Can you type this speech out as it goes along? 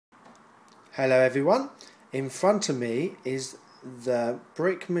Hello everyone, in front of me is the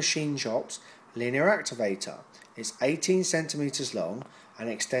Brick Machine Shop's linear activator. It's 18 centimeters long and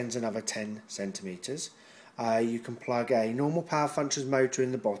extends another 10 centimeters. You can plug a normal power functions motor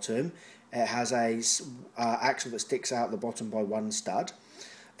in the bottom. It has a axle that sticks out the bottom by one stud.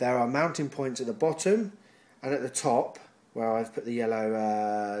 There are mounting points at the bottom and at the top, where I've put the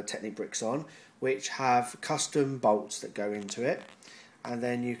yellow Technic bricks on, which have custom bolts that go into it. And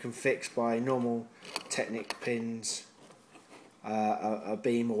then you can fix by normal Technic pins a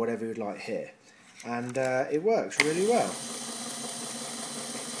beam or whatever you'd like here, and it works really well.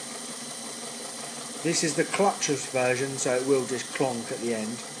 This is the clutchless version, so it will just clonk at the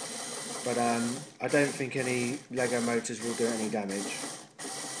end, but I don't think any Lego motors will do any damage.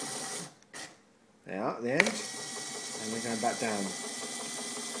 They are at the end, and we're going back down.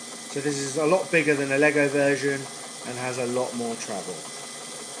 So this is a lot bigger than a Lego version and has a lot more travel.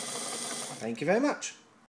 Thank you very much.